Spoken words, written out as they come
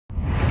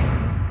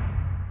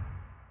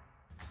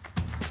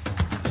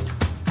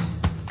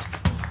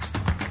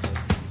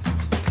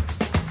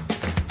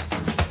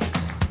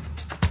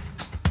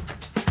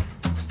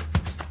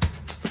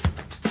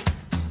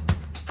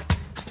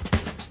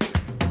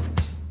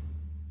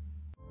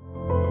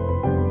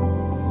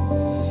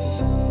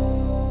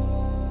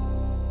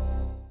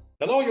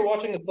Hello, you're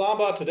watching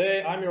Islamabad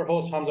today. I'm your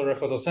host, Hamzah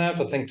Rifaat Hussain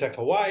for ThinkTech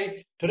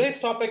Hawaii. Today's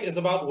topic is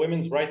about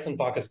women's rights in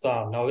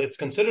Pakistan. Now, it's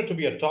considered to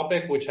be a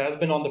topic which has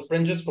been on the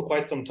fringes for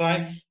quite some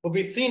time, but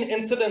we've seen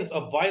incidents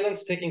of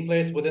violence taking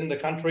place within the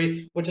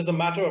country, which is a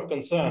matter of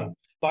concern.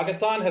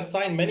 Pakistan has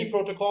signed many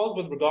protocols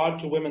with regard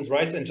to women's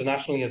rights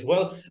internationally as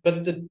well,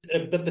 but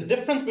the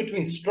difference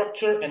between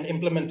structure and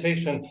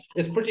implementation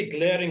is pretty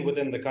glaring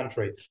within the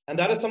country. And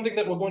that is something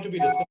that we're going to be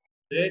discussing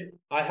today.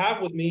 I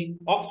have with me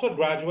Oxford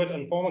graduate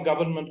and former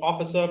government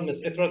officer,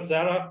 Ms. Itrat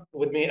Zehra,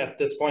 with me at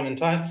this point in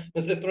time.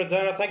 Ms. Itrat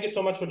Zehra, thank you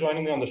so much for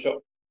joining me on the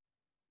show.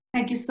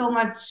 Thank you so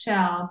much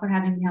for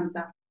having me,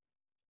 Hamza.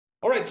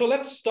 All right, so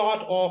let's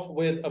start off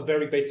with a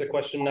very basic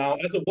question now.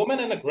 As a woman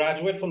and a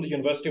graduate from the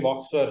University of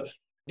Oxford,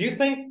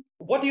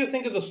 what do you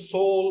think is the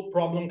sole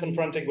problem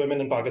confronting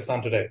women in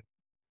Pakistan today?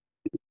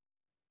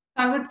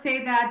 I would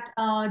say that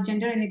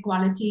gender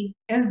inequality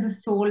is the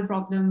sole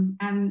problem,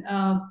 and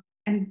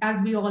as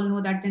we all know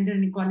that gender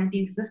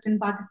inequality exists in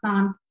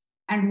Pakistan,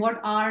 and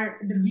what are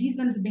the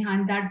reasons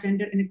behind that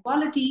gender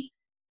inequality?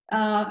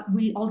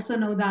 We also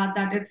know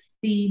that it's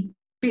the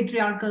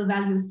patriarchal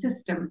value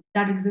system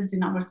that exists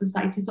in our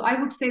society. So I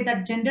would say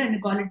that gender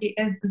inequality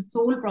is the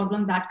sole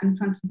problem that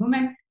confronts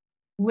women,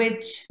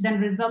 which then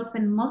results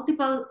in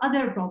multiple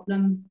other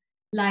problems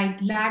like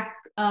lack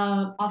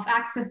of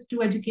access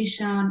to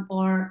education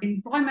or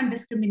employment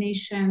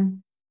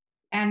discrimination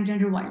and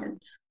gender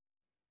violence.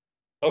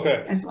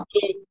 Okay. As well.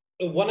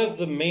 So one of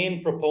the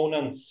main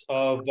proponents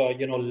of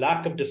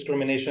lack of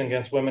discrimination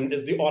against women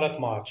is the Aurat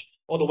March,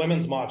 or the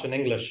Women's March in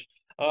English.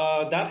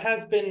 That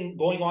has been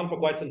going on for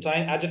quite some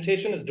time.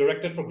 Agitation is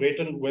directed for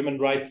greater women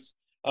rights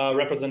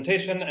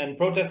representation and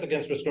protests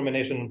against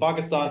discrimination in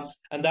Pakistan,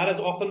 and that has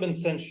often been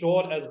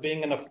censured as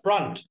being an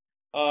affront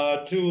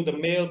to the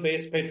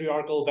male-based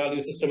patriarchal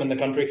value system in the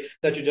country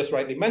that you just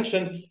rightly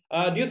mentioned.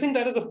 Do you think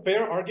that is a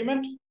fair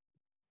argument?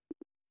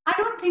 I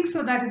don't think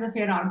so. That is a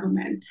fair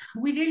argument.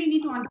 We really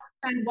need to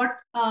understand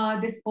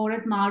what this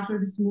Aurat March or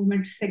this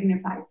movement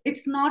signifies.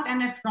 It's not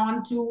an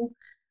affront to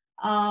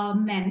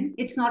men.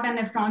 It's not an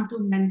affront to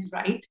men's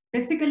right.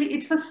 Basically,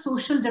 it's a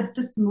social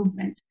justice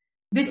movement,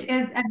 which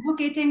is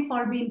advocating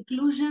for the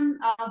inclusion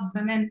of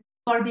women,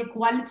 for the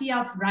equality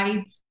of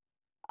rights,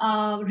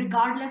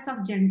 regardless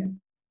of gender.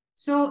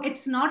 So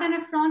it's not an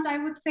affront, I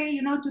would say,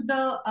 to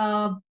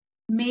the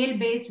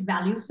male-based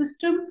value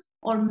system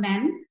or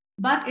men,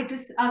 but it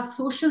is a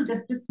social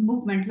justice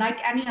movement like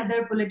any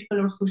other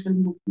political or social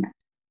movement.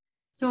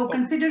 So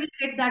considering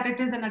it that it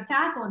is an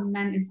attack on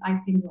men is, I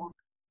think, wrong.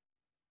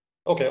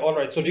 Okay, all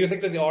right. So do you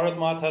think that the Aurat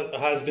March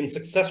has been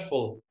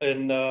successful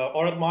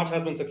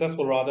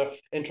rather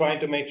in trying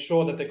to make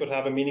sure that they could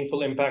have a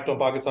meaningful impact on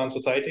Pakistan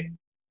society?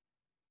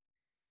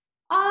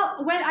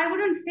 Well, I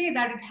wouldn't say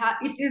that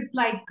it is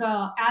like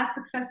as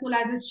successful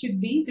as it should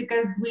be,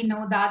 because we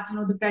know that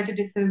the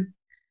prejudices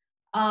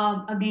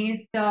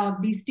against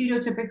these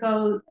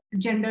stereotypical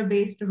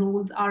gender-based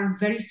roles are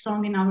very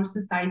strong in our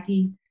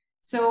society.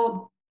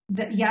 So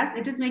yes,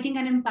 it is making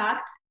an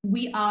impact.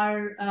 We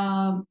are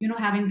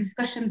having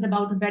discussions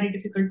about very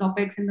difficult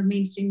topics in the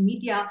mainstream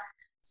media.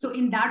 So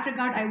in that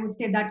regard, I would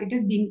say that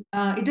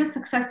it is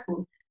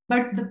successful,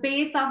 but the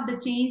pace of the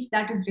change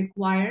that is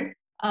required,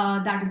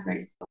 that is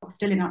very slow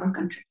still in our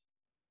country.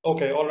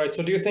 Okay, all right.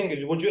 So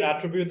would you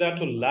attribute that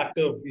to lack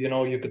of,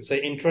 you could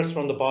say, interest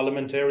from the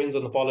parliamentarians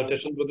and the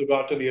politicians with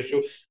regard to the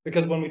issue?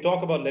 Because when we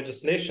talk about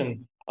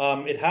legislation,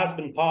 it has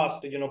been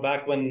passed,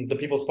 back when the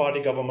People's Party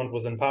government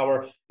was in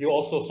power. You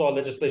also saw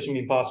legislation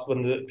being passed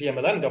when the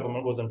PMLN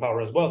government was in power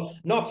as well.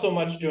 Not so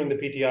much during the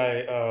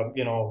PTI,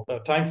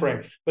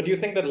 timeframe. But do you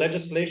think that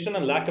legislation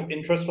and lack of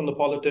interest from the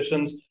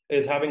politicians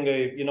is having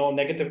a,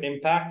 negative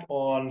impact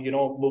on,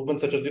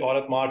 movements such as the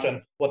Aurat March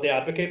and what they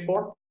advocate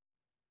for?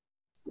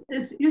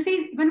 You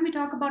see, when we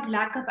talk about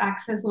lack of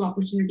access or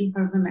opportunity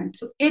for women,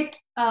 so it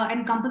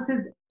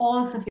encompasses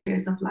all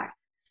spheres of life.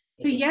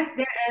 So yes,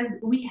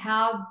 we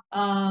have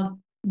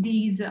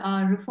these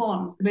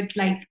reforms which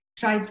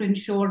tries to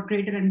ensure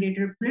greater and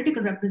greater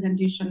political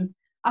representation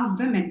of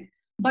women,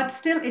 but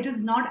still it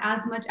is not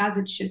as much as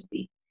it should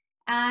be.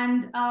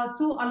 And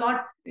so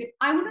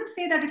I wouldn't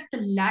say that it's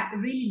the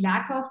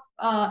lack of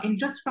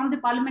interest from the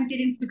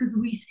parliamentarians, because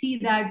we see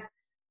that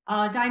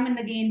time and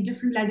again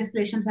different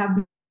legislations have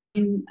been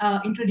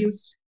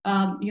introduced,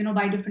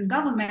 by different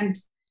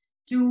governments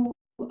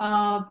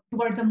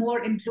towards a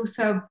more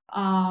inclusive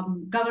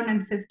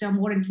governance system,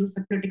 more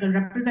inclusive political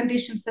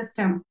representation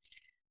system.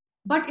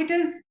 But it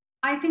is,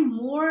 I think,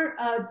 more,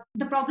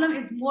 the problem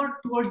is more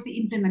towards the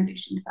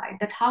implementation side,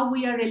 that how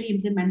we are really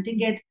implementing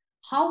it,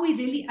 how we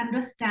really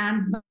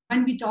understand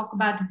when we talk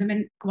about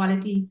women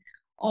equality,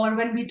 or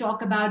when we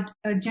talk about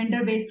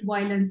gender-based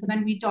violence,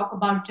 when we talk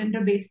about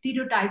gender-based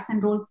stereotypes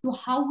and roles, so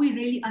how we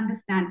really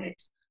understand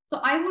it. So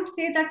I would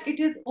say that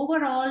it is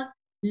overall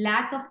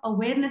lack of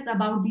awareness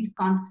about these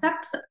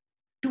concepts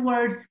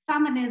towards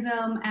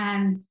feminism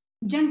and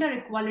gender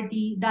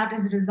equality that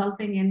is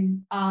resulting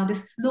in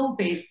this slow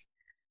pace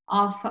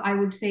of, I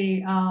would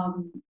say,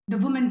 the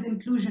women's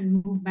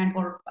inclusion movement,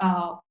 or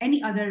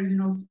any other,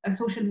 a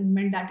social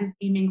movement that is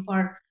aiming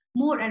for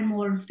more and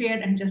more fair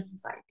and just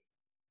society.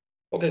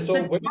 Okay, so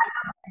women,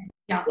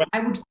 yeah, I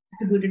would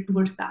attribute it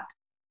towards that.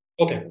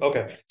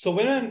 Okay. So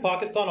women in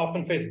Pakistan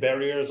often face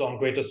barriers on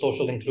greater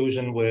social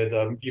inclusion with,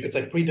 you could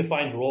say,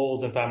 predefined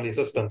roles and family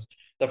systems.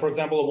 That, for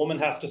example, a woman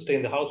has to stay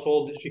in the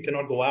household, she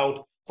cannot go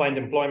out, find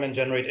employment,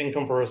 generate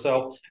income for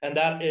herself. And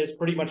that is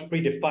pretty much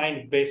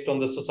predefined based on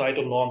the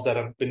societal norms that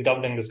have been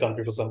governing this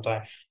country for some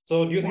time.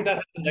 So do you think that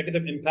has a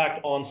negative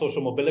impact on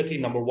social mobility,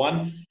 number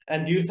one?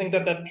 And do you think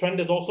that that trend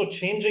is also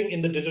changing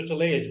in the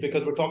digital age?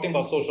 Because we're talking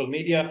about social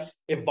media.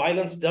 If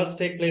violence does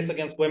take place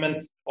against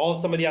women, all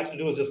somebody has to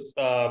do is just,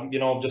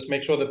 just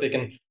make sure that they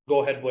can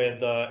go ahead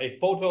with a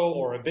photo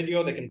or a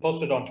video, they can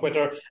post it on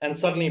Twitter, and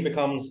suddenly it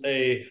becomes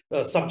a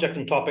subject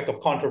and topic of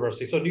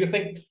controversy. So do you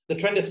think the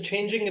trend is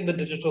changing in the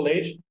digital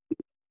age?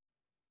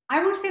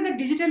 I would say the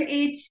digital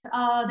age,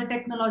 the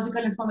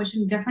technological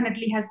information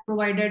definitely has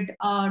provided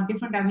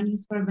different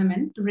avenues for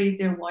women to raise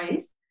their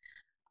voice.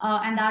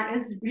 And that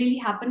is really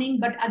happening.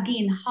 But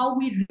again, how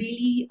we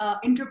really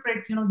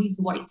interpret, these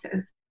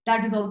voices,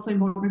 that is also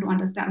important to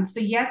understand. So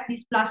yes,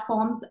 these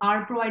platforms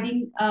are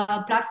providing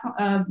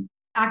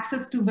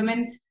access to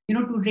women,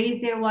 to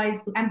raise their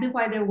voice, to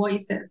amplify their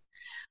voices.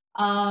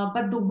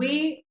 But the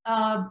way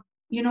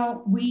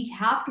we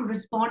have to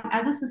respond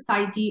as a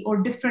society,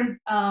 or different,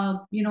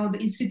 the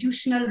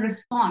institutional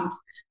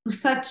response to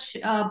such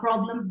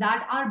problems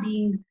that are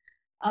being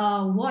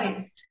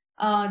voiced,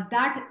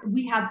 that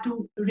we have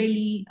to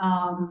really,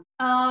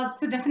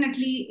 so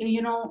definitely,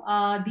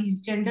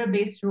 these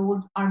gender-based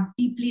roles are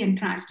deeply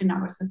entrenched in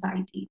our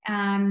society.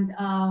 And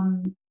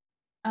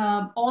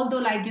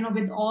although,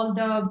 with all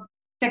the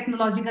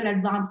technological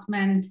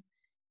advancement,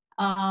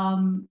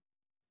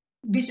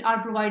 which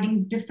are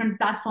providing different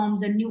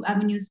platforms and new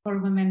avenues for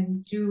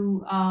women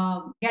to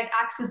get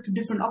access to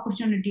different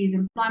opportunities,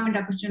 employment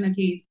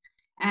opportunities,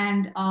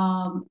 and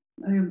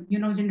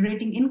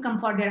generating income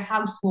for their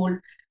household.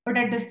 But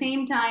at the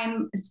same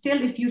time,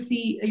 still, if you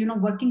see,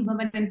 working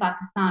women in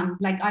Pakistan,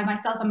 like I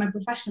myself, I'm a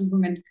professional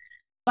woman,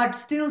 but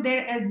still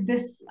there is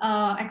this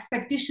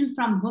expectation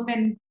from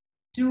women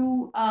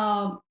to,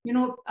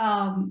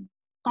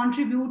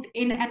 contribute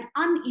in an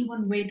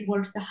uneven way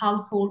towards the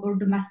household or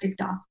domestic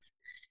tasks.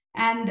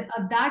 And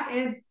that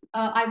is,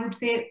 I would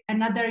say,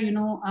 another,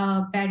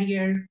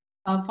 barrier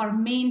for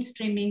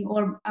mainstreaming,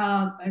 or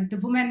the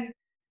women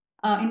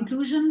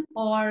inclusion,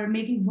 or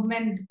making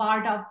women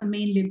part of the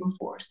main labor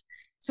force.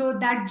 So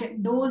that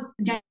those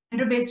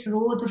gender-based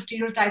roles or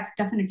stereotypes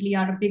definitely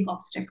are a big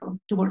obstacle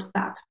towards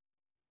that.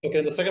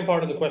 Okay, the second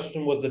part of the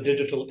question was the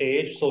digital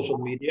age, social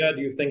media.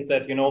 Do you think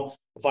that,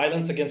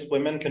 violence against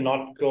women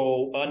cannot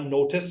go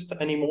unnoticed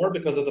anymore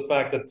because of the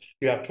fact that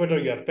you have Twitter,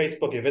 you have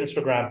Facebook, you have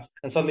Instagram,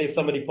 and suddenly if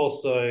somebody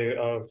posts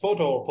a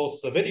photo or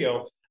posts a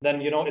video,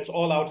 then, it's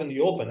all out in the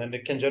open, and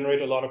it can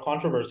generate a lot of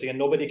controversy, and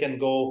nobody can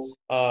go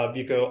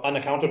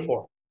unaccounted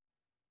for.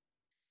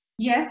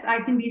 Yes,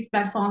 I think these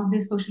platforms,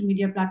 these social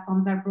media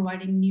platforms, are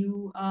providing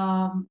new,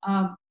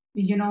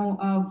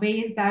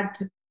 ways that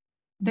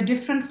the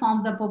different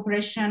forms of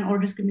oppression or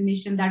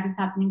discrimination that is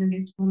happening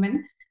against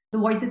women, the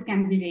voices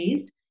can be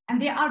raised, and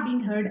they are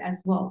being heard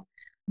as well.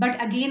 But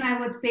again, I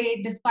would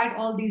say, despite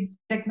all these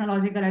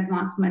technological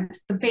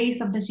advancements, the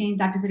pace of the change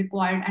that is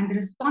required, and the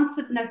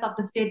responsiveness of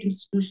the state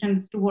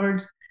institutions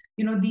towards,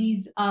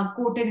 these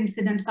quoted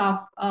incidents of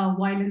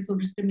violence or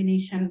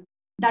discrimination,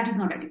 that is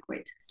not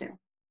adequate still.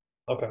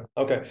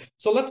 Okay.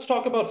 So let's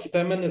talk about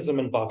feminism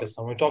in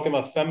Pakistan. We're talking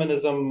about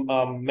feminism.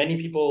 Many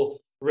people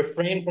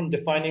refrain from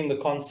defining the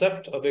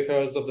concept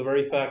because of the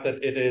very fact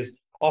that it is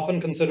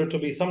often considered to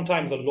be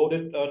sometimes a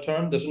loaded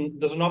term. This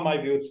is not my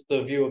view. It's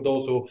the view of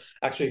those who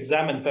actually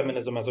examine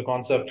feminism as a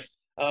concept.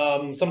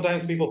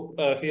 Sometimes people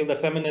feel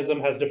that feminism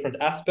has different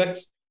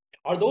aspects.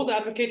 Are those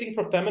advocating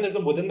for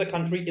feminism within the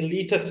country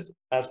elitist,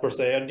 as per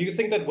se? And do you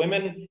think that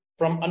women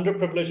from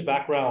underprivileged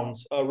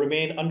backgrounds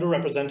remain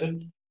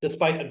underrepresented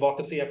despite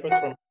advocacy efforts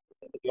from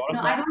No,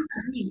 I don't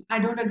agree. I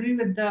don't agree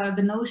with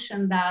the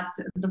notion that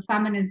the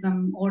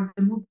feminism or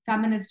the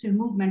feminist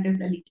movement is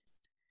elitist.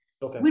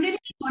 Okay. We really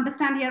need to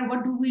understand here,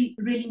 what do we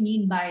really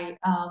mean by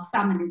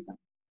feminism?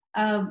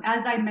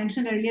 As I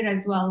mentioned earlier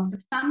as well,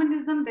 the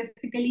feminism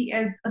basically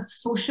is a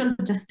social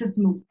justice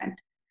movement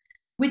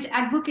which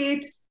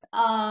advocates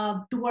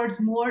towards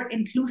more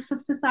inclusive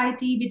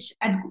society, which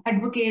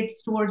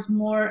advocates towards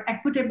more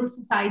equitable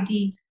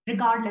society,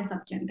 regardless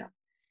of gender.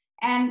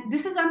 And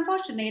this is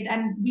unfortunate,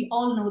 and we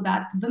all know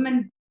that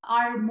women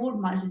are more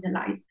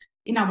marginalized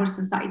in our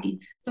society.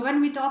 So when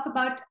we talk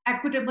about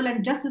equitable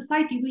and just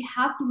society, we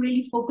have to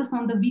really focus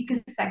on the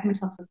weakest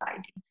segments of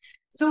society.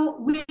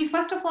 So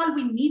first of all,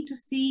 we need to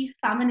see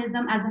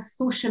feminism as a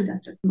social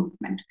justice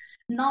movement,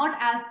 not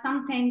as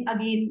something,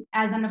 again,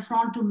 as an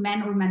affront to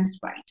men or men's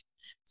right.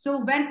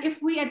 So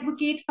if we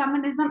advocate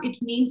feminism, it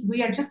means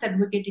we are just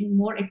advocating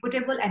more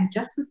equitable and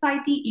just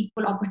society,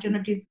 equal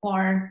opportunities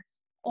for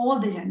all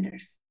the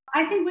genders.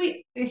 I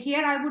think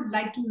here I would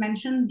like to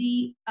mention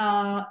the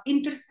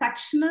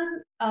intersectional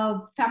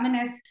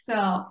feminists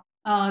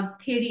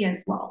theory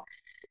as well.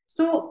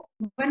 So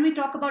when we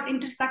talk about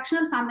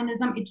intersectional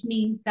feminism, it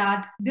means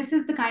that this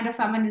is the kind of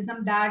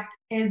feminism that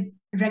is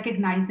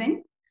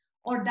recognizing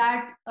or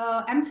that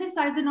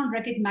emphasizing on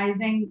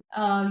recognizing,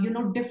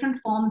 different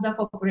forms of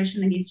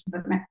oppression against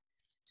women.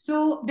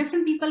 So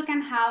different people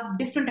can have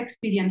different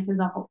experiences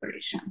of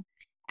oppression,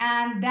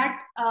 and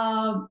that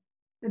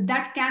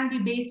can be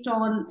based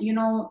on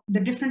the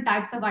different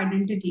types of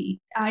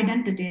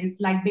identities,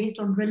 like based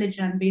on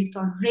religion, based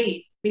on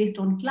race, based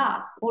on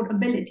class or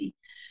ability.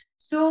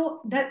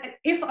 So that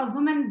if a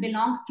woman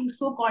belongs to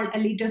so-called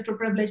elitist or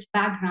privileged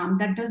background,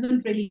 that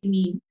doesn't really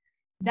mean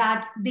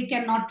that they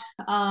cannot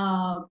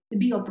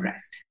be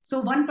oppressed.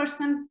 So one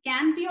person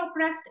can be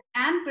oppressed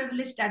and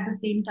privileged at the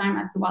same time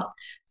as well.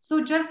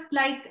 So just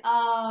like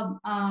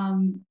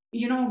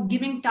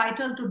giving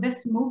title to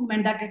this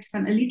movement that it's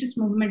an elitist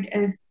movement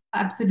is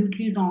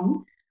absolutely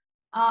wrong.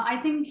 I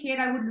think here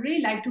I would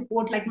really like to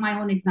quote like my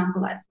own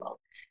example as well.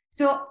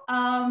 So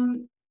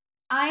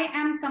I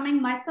am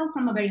coming myself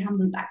from a very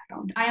humble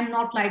background. I am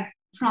not like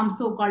from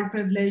so-called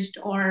privileged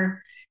or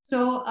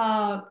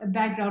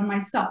background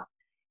myself.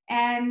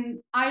 And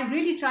I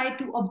really try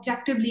to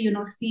objectively,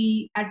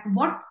 see at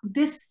what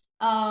this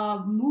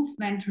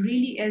movement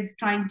really is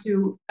trying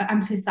to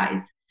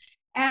emphasize.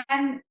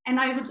 And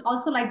I would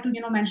also like to,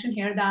 mention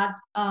here that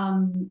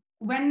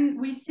when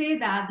we say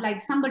that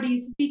like somebody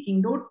is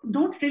speaking,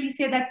 don't really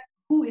say that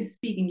who is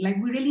speaking. Like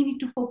we really need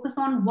to focus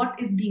on what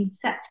is being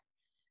said.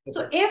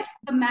 So if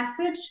the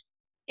message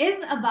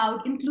is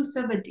about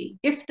inclusivity,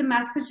 if the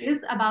message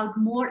is about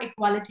more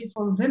equality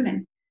for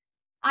women,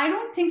 I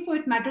don't think so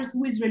it matters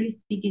who is really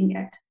speaking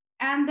it.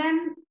 And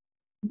then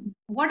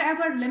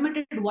whatever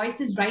limited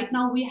voices right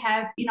now we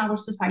have in our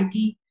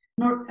society,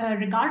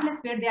 regardless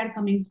where they are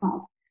coming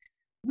from,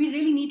 we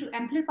really need to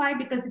amplify,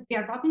 because if they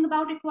are talking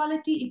about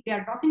equality, if they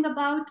are talking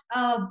about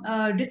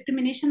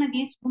discrimination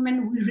against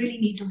women, we really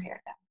need to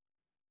hear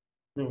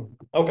them.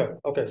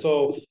 Okay.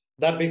 So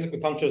that basically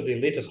punctures the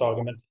latest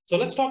argument. So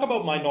let's talk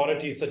about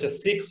minorities such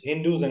as Sikhs,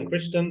 Hindus, and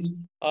Christians.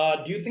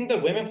 Do you think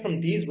that women from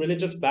these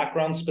religious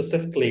backgrounds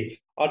specifically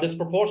are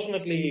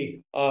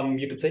disproportionately,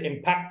 you could say,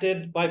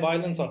 impacted by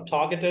violence or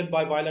targeted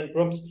by violent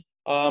groups?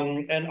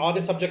 And are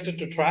they subjected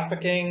to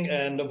trafficking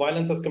and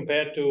violence as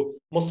compared to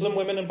Muslim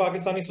women in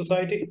Pakistani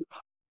society?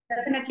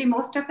 Definitely,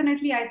 most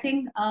definitely. I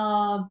think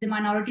the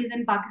minorities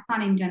in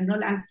Pakistan in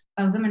general, and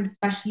women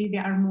especially, they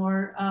are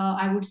more,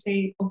 I would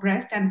say,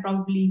 oppressed, and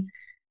probably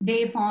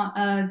they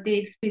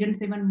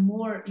experience even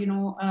more,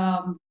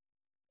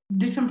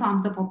 different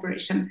forms of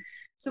oppression.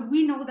 So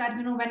we know that,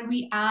 when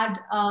we add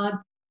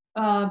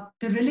the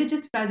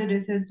religious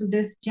prejudices to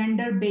this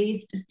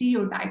gender-based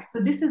stereotypes,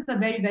 so this is a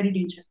very, very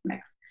dangerous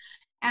mix.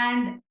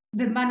 And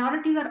the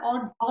minorities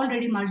are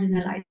already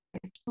marginalized.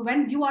 So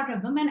when you are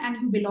a woman and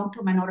you belong to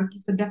a minority,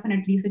 so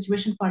definitely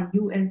situation for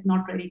you is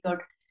not very good.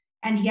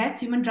 And yes,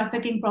 women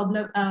trafficking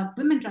problem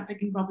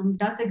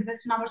does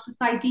exist in our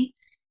society.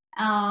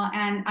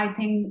 And I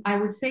think I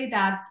would say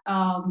that,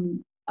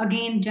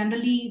 again,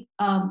 generally,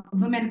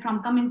 women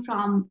coming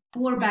from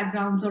poor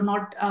backgrounds or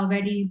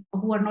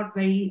who are not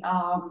very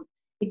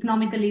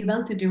economically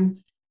well-to-do,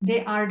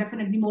 they are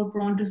definitely more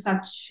prone to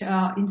such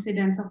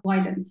incidents of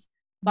violence.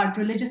 But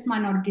religious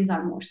minorities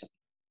are more so.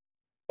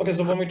 Okay,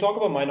 so when we talk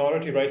about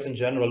minority rights in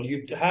general,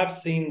 you have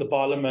seen the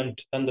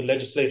parliament and the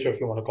legislature, if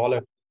you want to call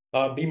it,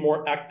 be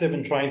more active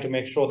in trying to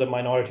make sure that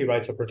minority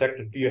rights are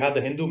protected. You had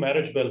the Hindu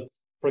marriage bill,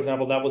 for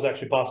example, that was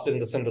actually passed in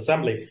the Sindh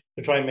Assembly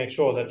to try and make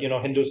sure that,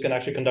 Hindus can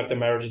actually conduct their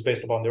marriages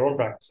based upon their own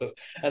practices.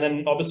 And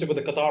then obviously with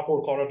the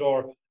Kartarpur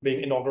corridor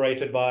being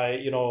inaugurated by,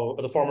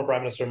 the former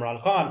Prime Minister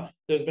Imran Khan,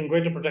 there's been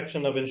greater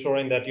protection of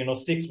ensuring that,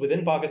 Sikhs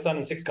within Pakistan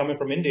and Sikhs coming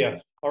from India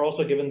are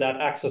also given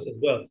that access as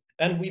well.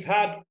 And we've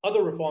had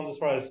other reforms as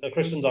far as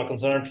Christians are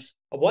concerned.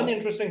 One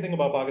interesting thing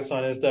about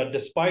Pakistan is that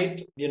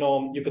despite,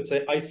 you could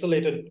say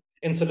isolated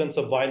incidents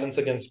of violence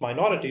against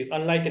minorities,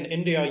 unlike in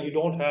India, you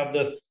don't have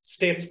the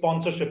state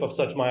sponsorship of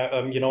such,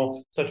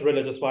 such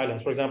religious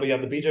violence. For example, you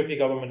have the BJP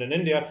government in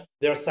India.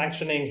 They're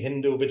sanctioning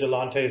Hindu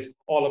vigilantes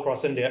all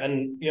across India,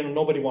 and,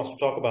 nobody wants to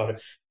talk about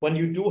it. When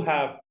you do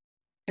have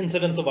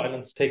incidents of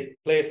violence take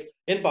place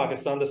in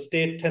Pakistan, the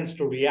state tends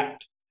to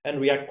react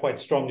quite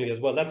strongly as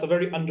well. That's a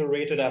very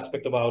underrated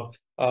aspect about,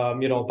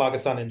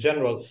 Pakistan in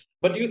general.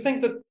 But do you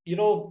think that,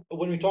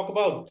 when we talk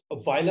about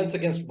violence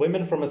against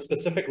women from a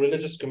specific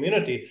religious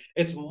community,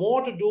 it's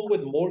more to do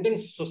with molding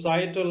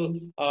societal,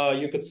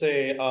 you could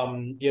say,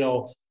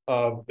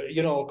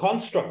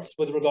 constructs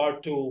with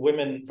regard to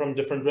women from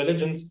different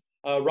religions,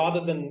 rather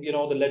than,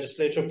 the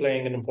legislature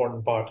playing an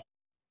important part?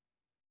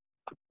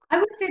 I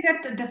would say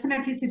that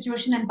definitely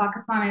situation in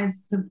Pakistan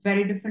is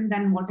very different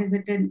than what is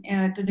it in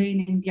today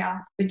in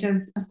India, which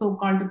is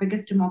so-called the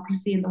biggest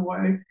democracy in the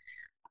world.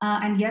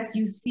 And yes,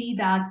 you see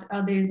that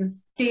there is a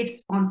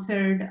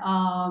state-sponsored,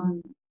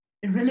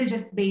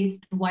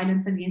 religious-based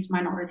violence against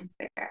minorities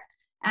there.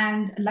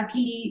 And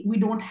luckily, we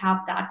don't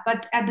have that.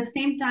 But at the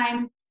same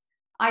time,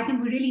 I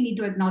think we really need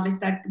to acknowledge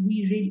that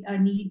we really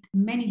need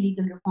many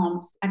legal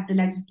reforms at the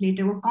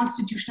legislative or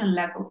constitutional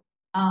level,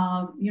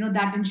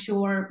 that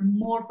ensure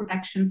more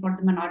protection for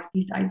the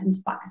minority rights in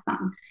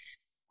Pakistan.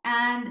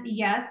 And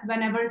yes,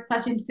 whenever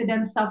such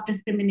incidents of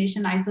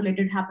discrimination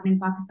isolated happen in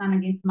Pakistan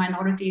against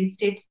minorities,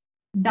 states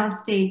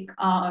does take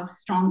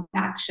strong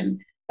action.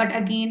 But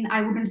again,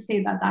 I wouldn't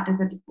say that that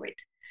is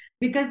adequate.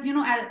 Because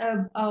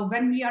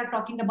when we are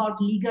talking about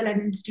legal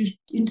and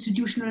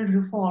institutional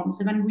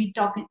reforms, when we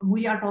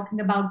are talking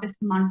about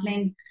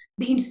dismantling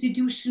the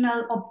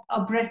institutional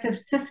oppressive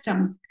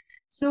systems.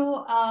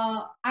 So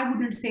I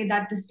wouldn't say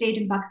that the state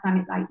in Pakistan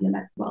is ideal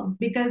as well,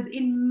 because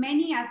in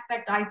many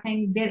aspects, I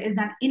think there is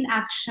an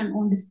inaction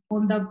on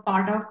the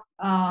part of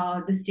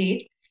the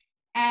state,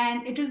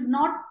 and it is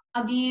not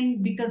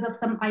again because of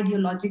some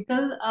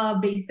ideological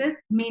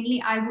basis.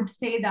 Mainly, I would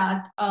say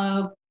that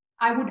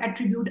I would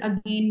attribute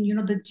again,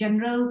 the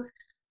general.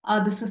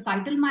 The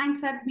societal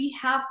mindset we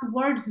have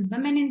towards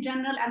women in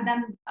general, and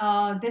then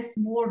this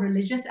more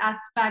religious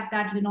aspect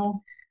that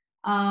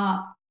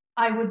uh,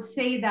 I would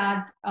say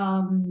that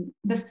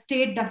the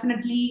state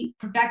definitely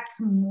protects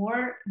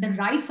more the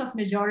rights of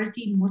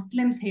majority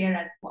Muslims here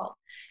as well.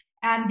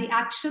 And the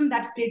action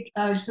that state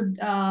should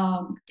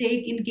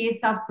take in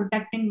case of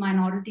protecting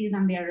minorities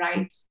and their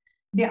rights,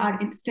 they are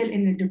still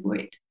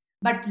inadequate.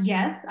 But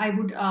yes, I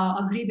would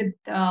agree with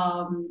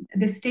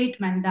this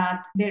statement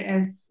that there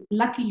is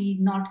luckily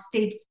not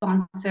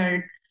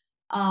state-sponsored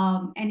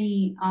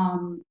any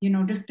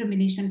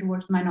discrimination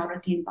towards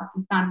minority in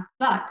Pakistan,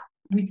 but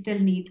we still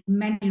need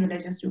many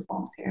religious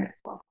reforms here as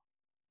well.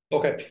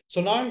 Okay,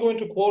 so now I'm going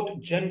to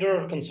quote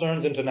Gender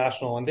Concerns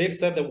International, and they've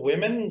said that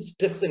women's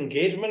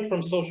disengagement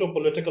from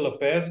socio-political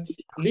affairs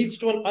leads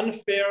to an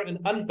unfair and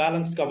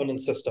unbalanced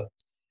governance system.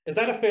 Is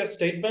that a fair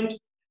statement?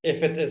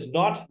 If it is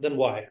not, then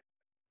why?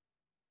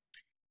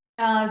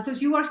 So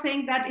you are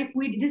saying that if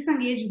we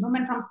disengage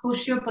women from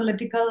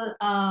socio-political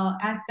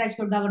aspects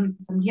or governance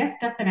system, yes,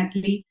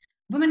 definitely.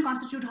 Women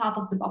constitute half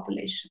of the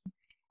population,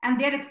 and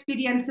their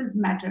experiences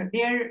matter.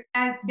 Their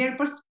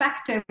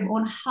perspective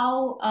on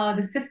how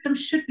the system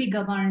should be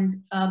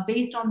governed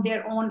based on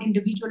their own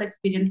individual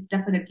experience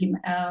definitely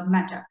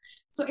matter.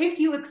 So if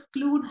you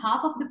exclude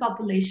half of the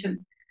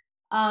population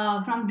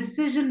from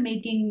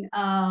decision-making,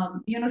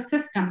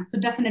 systems, so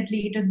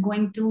definitely it is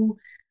going to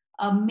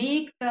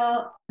make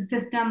the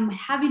system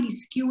heavily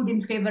skewed in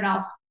favor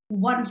of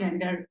one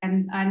gender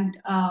and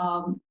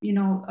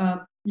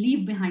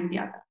leave behind the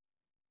other.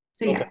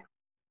 So yeah.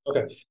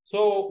 Okay,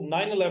 so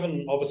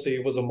 9/11 obviously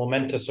was a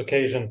momentous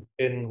occasion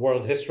in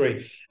world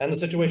history, and the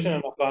situation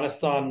in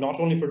Afghanistan not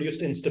only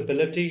produced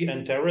instability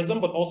and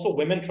terrorism, but also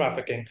women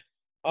trafficking.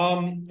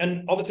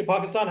 And obviously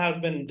Pakistan has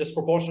been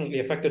disproportionately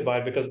affected by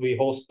it because we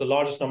host the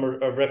largest number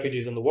of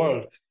refugees in the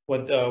world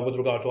with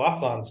regard to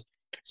Afghans.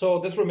 So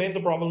this remains a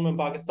problem in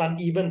Pakistan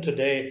even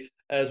today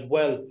as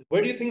well.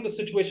 Where do you think the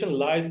situation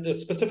lies,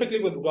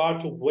 specifically with regard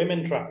to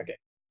women trafficking?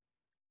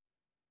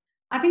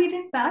 I think it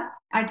is bad.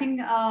 I think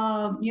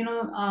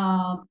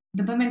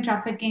the women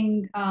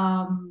trafficking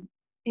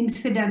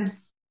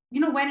incidents.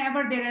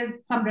 Whenever there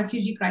is some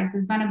refugee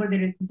crisis, whenever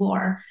there is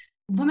war,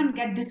 women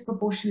get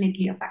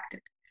disproportionately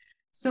affected.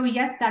 So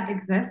yes, that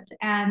exists,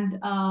 and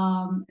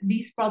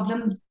these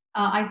problems,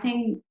 I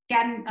think,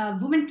 can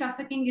women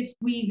trafficking. If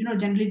we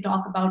generally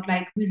talk about,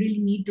 like, we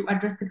really need to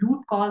address the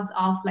root cause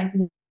of like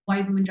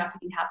why women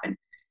trafficking happen,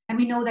 and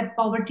we know that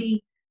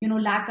poverty,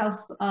 lack of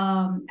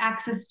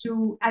access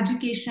to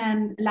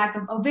education, lack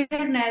of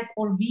awareness,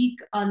 or weak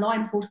law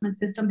enforcement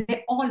system,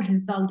 they all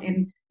result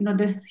in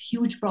this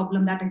huge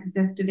problem that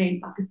exists today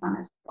in Pakistan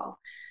as well.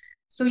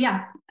 So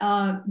yeah,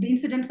 the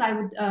incidents,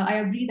 I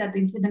agree that the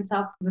incidents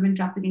of women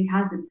trafficking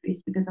has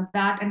increased because of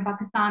that, and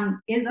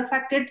Pakistan is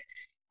affected,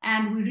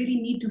 and we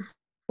really need to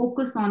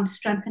focus on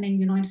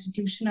strengthening,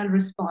 institutional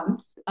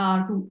response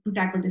to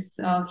tackle this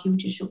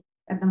huge issue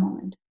at the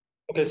moment.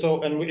 Okay,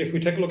 so and if we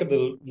take a look at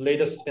the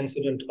latest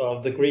incident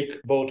of the Greek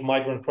boat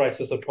migrant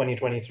crisis of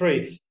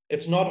 2023,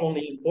 it's not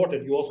only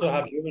imported, you also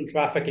have human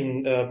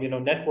trafficking,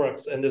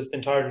 networks and this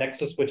entire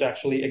nexus which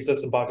actually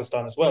exists in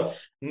Pakistan as well.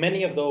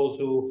 Many of those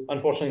who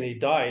unfortunately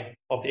died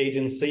of the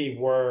agency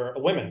were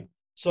women.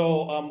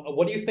 So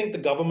what do you think the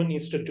government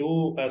needs to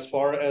do as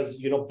far as,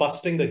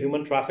 busting the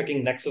human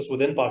trafficking nexus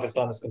within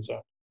Pakistan is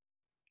concerned?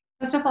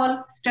 First of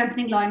all,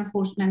 strengthening law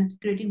enforcement,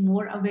 creating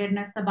more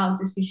awareness about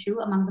this issue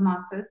among the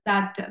masses,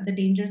 that the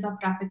dangers of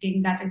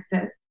trafficking that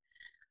exist,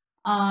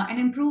 and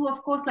improve,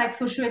 of course, like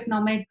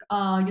socioeconomic,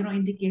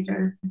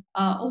 indicators.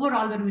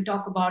 Overall, when we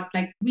talk about,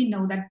 like, we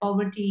know that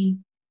poverty,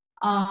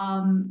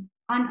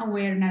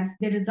 unawareness,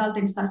 they result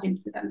in such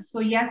incidents.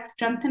 So yes,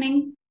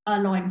 strengthening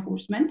law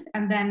enforcement,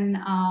 and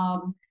then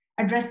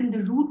addressing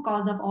the root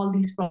cause of all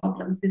these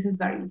problems. This is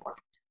very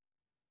important.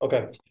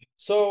 Okay.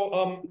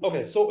 So,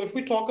 so if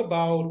we talk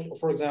about,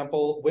 for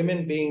example,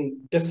 women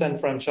being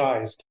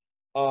disenfranchised,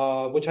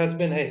 which has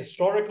been a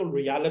historical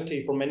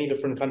reality for many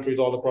different countries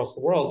all across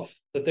the world,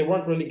 that they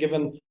weren't really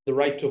given the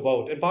right to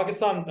vote. In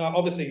Pakistan,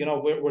 obviously,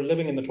 we're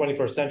living in the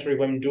 21st century.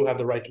 Women do have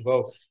the right to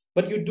vote.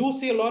 But you do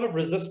see a lot of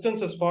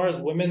resistance as far as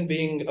women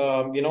being,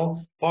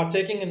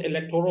 partaking in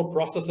electoral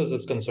processes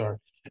is concerned,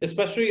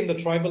 especially in the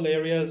tribal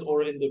areas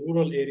or in the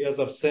rural areas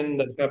of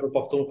Sindh and Khyber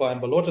Pakhtunkhwa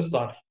and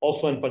Balochistan,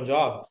 also in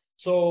Punjab.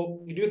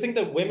 So do you think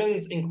that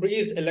women's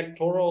increased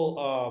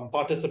electoral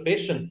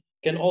participation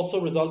can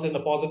also result in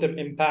a positive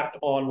impact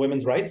on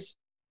women's rights?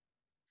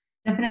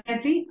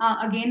 Definitely.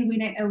 Again, we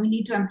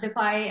need to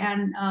amplify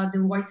and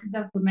the voices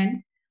of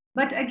women.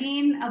 But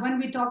again, when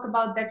we talk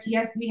about that,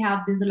 yes, we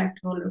have these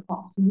electoral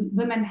reforms.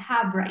 Women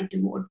have right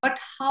to vote, but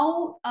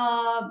how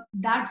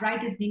that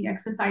right is being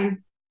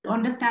exercised, to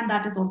understand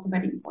that is also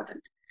very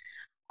important.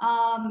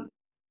 Um,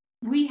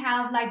 we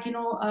have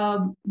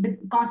the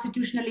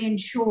constitutionally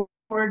ensured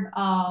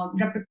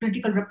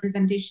political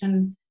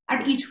representation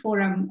at each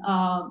forum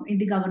in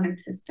the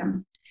governance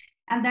system.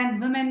 And then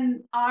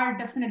women are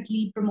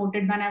definitely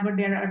promoted whenever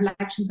there are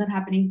elections are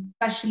happening,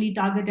 especially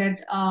targeted,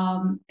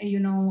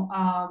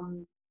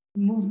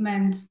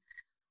 movements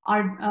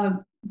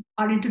are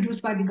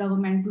introduced by the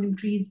government to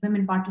increase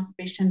women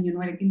participation,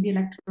 like in the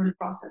electoral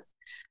process.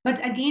 But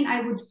again, I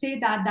would say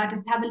that that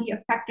is heavily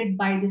affected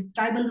by this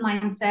tribal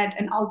mindset,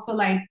 and also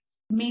like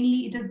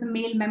mainly it is the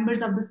male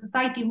members of the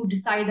society who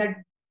decide that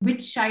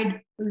which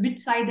side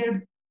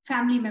their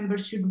family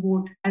members should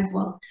vote as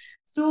well.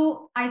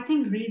 So I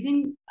think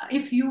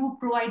if you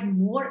provide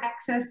more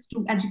access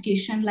to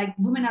education, like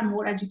women are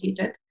more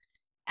educated,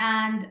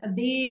 and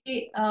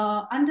they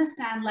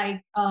understand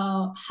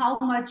how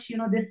much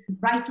this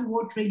right to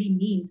vote really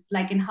means,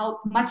 like, and how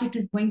much it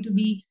is going to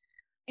be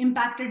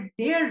impacted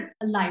their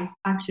life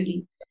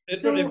actually.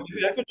 So If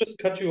I could just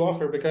cut you off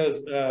here,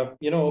 because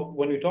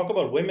when we talk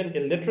about women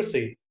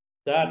illiteracy,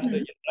 that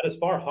is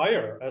far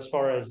higher as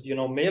far as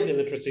male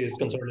illiteracy is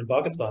concerned in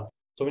Pakistan.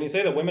 So when you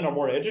say that women are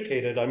more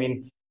educated, I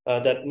mean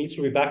that needs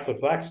to be backed with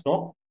facts,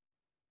 no?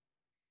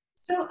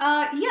 So,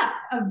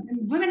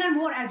 women are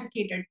more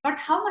educated, but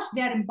how much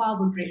they are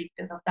empowered really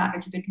because of that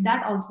education,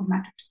 that also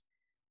matters.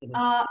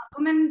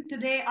 Women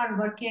today are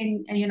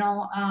working,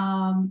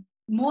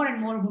 more and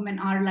more women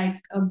are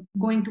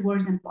going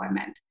towards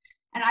employment.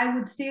 And I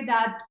would say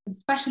that,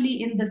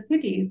 especially in the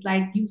cities,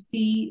 like you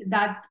see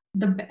that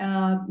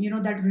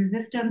that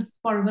resistance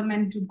for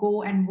women to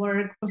go and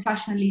work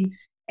professionally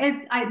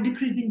is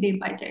decreasing day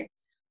by day.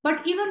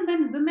 But even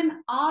when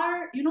women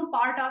are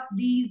part of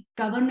these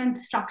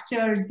governance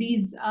structures,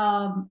 these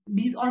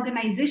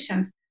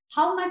organizations,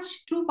 how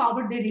much true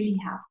power they really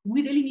have,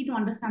 we really need to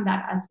understand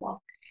that as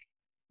well.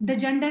 The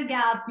gender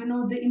gap,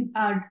 the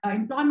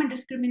employment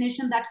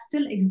discrimination that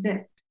still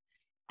exists.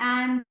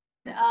 And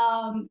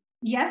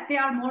yes, they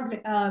are more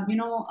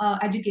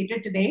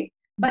educated today,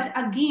 but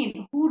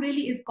again, who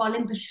really is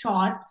calling the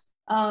shots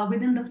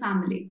within the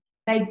family?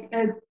 Like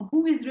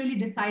who is really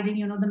deciding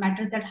the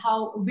matters, that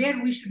where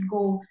we should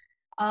go,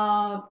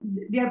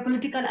 their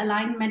political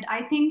alignment?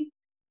 I think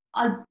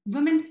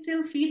women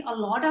still feel a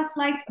lot of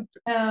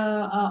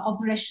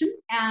oppression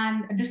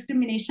and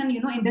discrimination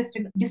in this,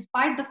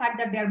 despite the fact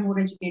that they are more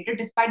educated,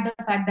 despite the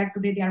fact that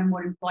today they are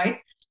more employed,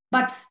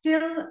 but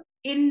still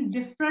in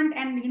different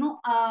and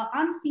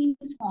unseen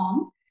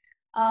form.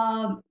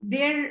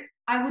 There,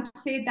 I would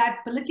say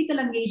that political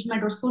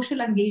engagement or social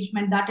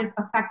engagement that is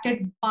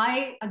affected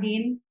by,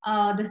 again,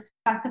 the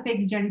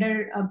specific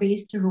gender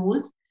based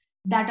roles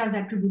that is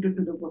attributed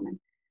to the woman.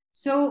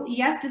 So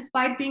yes,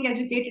 despite being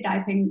educated,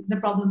 I think the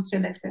problem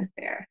still exists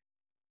there.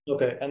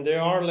 Okay, and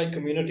there are like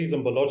communities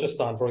in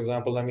Balochistan, for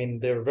example. I mean,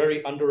 they're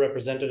very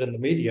underrepresented in the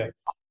media.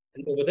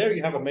 And over there,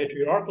 you have a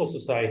matriarchal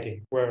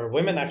society where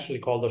women actually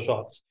call the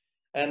shots.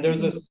 And there's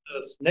this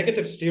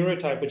negative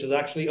stereotype which is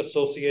actually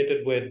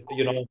associated with,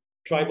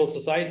 tribal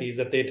societies,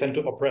 that they tend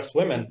to oppress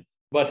women.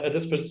 But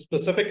this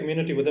specific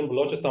community within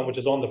Balochistan, which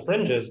is on the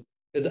fringes,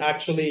 is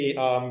actually,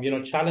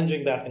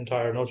 challenging that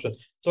entire notion.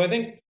 So I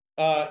think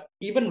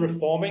even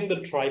reforming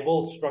the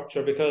tribal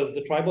structure, because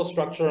the tribal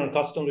structure and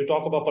customs, we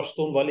talk about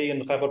Pashtun Wali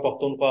and Khyber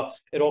Pakhtunkhwa,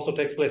 it also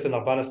takes place in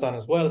Afghanistan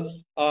as well.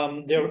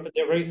 They're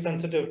very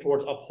sensitive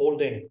towards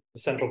upholding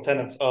the central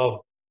tenets of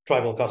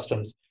tribal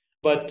customs.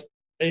 But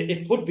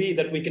it could be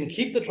that we can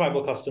keep the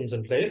tribal customs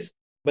in place,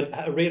 but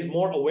raise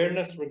more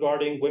awareness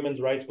regarding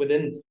women's rights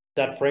within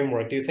that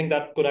framework. Do you think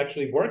that could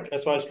actually work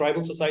as far as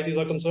tribal societies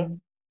are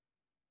concerned?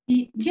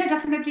 Yeah,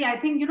 definitely. I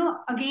think,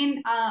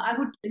 again, I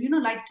would,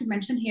 like to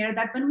mention here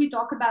that when we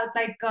talk about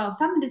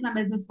feminism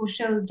as a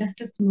social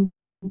justice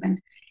movement,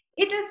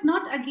 it is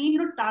not, again,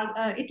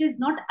 it is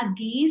not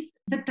against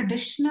the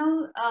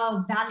traditional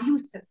value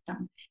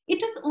system.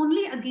 It is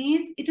only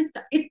against,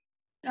 it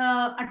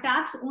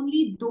attacks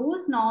only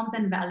those norms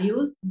and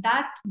values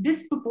that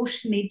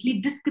disproportionately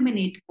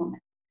discriminate women.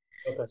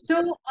 Okay.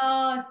 So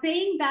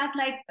saying that,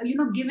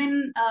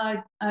 given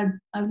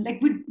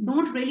like we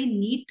don't really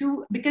need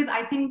to, because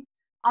I think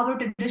our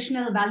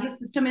traditional value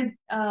system is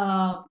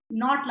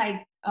not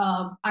like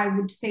I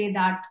would say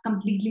that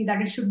completely,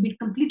 that it should be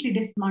completely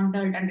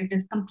dismantled and it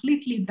is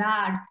completely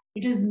bad.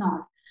 It is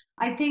not.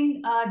 I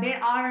think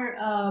there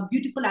are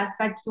beautiful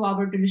aspects to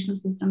our traditional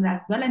systems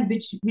as well, and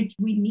which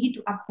we need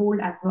to uphold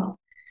as well.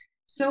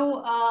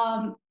 So,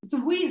 so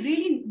we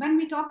really, when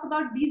we talk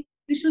about these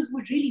issues,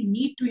 we really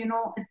need to,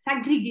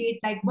 segregate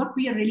like what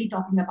we are really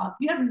talking about.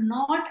 We are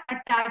not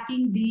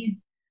attacking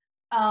these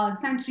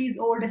centuries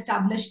old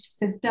established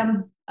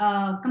systems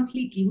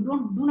completely. We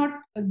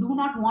do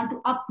not want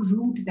to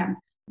uproot them.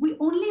 We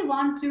only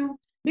want to,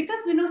 because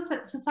we know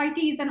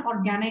society is an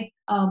organic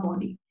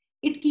body.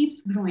 It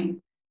keeps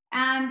growing.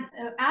 And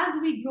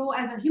as we grow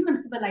as a human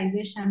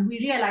civilization, we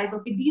realize,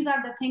 okay, these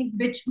are the things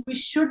which we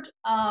should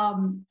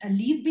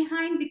leave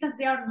behind, because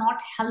they are not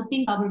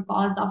helping our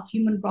cause of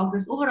human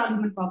progress, overall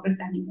human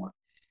progress anymore.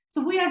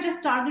 So we are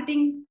just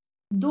targeting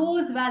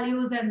those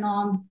values and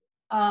norms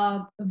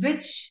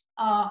which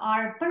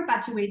are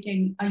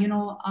perpetuating,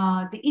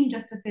 the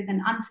injustices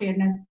and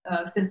unfairness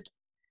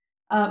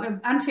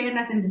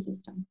unfairness in the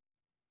system.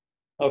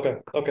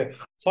 Okay.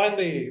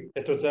 Finally,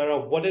 Itrat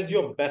Zehra, what is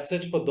your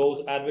message for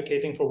those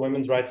advocating for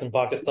women's rights in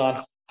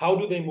Pakistan? How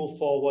do they move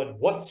forward?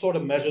 What sort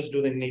of measures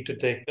do they need to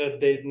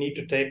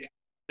take?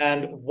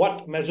 And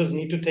what measures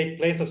need to take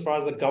place as far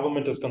as the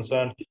government is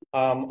concerned?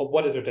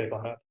 What is your take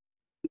on that?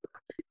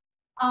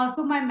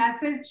 So my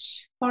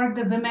message for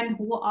the women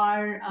who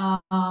are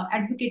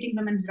advocating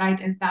women's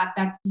rights is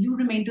that you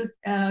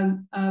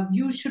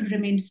should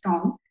remain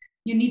strong.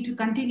 You need to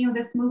continue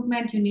this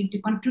movement. You need to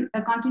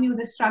continue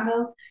this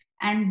struggle,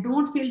 and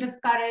don't feel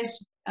discouraged.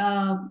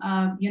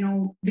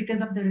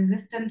 Because of the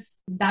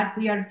resistance that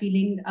we are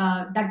feeling,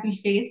 that we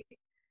face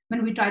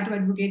when we try to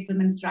advocate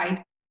women's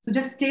rights. So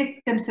just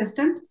stay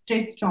consistent,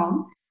 stay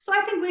strong. So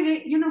I think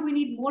we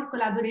need more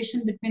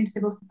collaboration between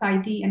civil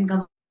society and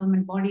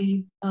government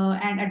bodies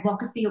and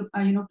advocacy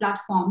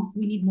platforms.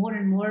 We need more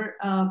and more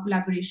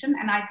collaboration,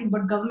 and I think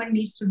what government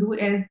needs to do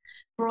is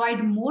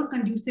provide a more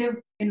conducive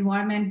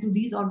environment to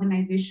these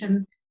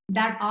organizations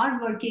that are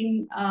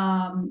working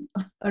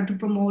to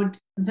promote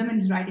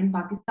women's rights in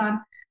Pakistan.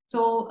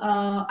 So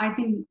I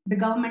think the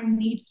government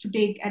needs to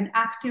take an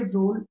active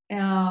role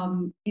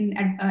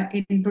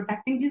in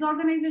protecting these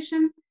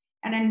organizations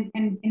and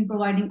in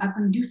providing a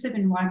conducive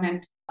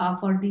environment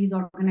for these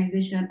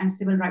organizations and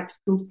civil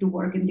rights groups to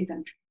work in the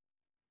country.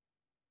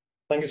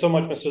 Thank you so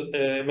much,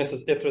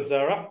 Mrs. Itrat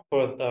Zehra,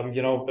 for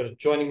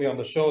joining me on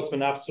the show. It's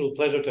been an absolute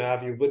pleasure to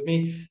have you with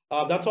me.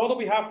 That's all that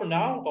we have for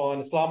now on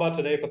Islamabad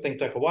Today for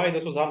ThinkTech Hawaii.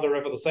 This was Hamzah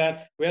Rifaat Hussain.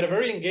 We had a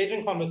very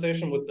engaging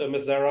conversation with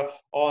Ms. Zehra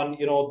on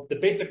the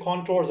basic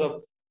contours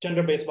of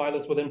gender-based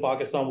violence within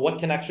Pakistan, what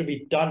can actually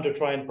be done to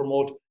try and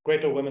promote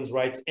greater women's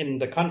rights in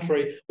the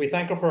country. We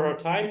thank her for her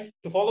time.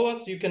 To follow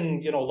us, you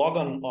can log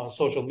on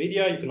social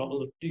media.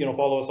 You can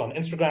follow us on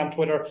Instagram,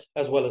 Twitter,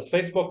 as well as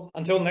Facebook.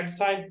 Until next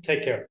time,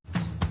 take care.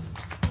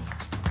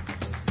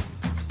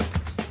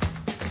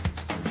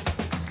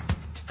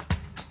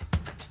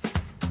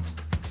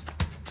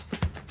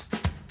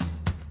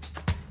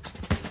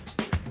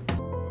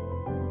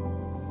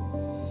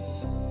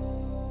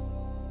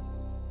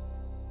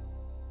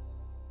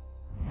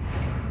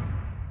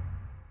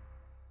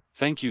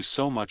 Thank you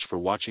so much for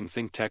watching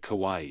ThinkTech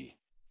Hawaii.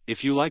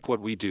 If you like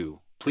what we do,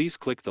 please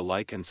click the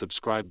like and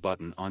subscribe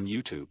button on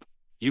YouTube.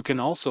 You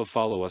can also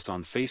follow us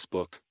on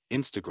Facebook,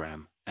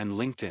 Instagram, and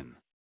LinkedIn.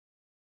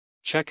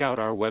 Check out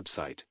our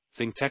website,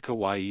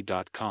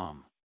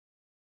 thinktechhawaii.com.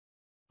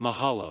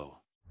 Mahalo.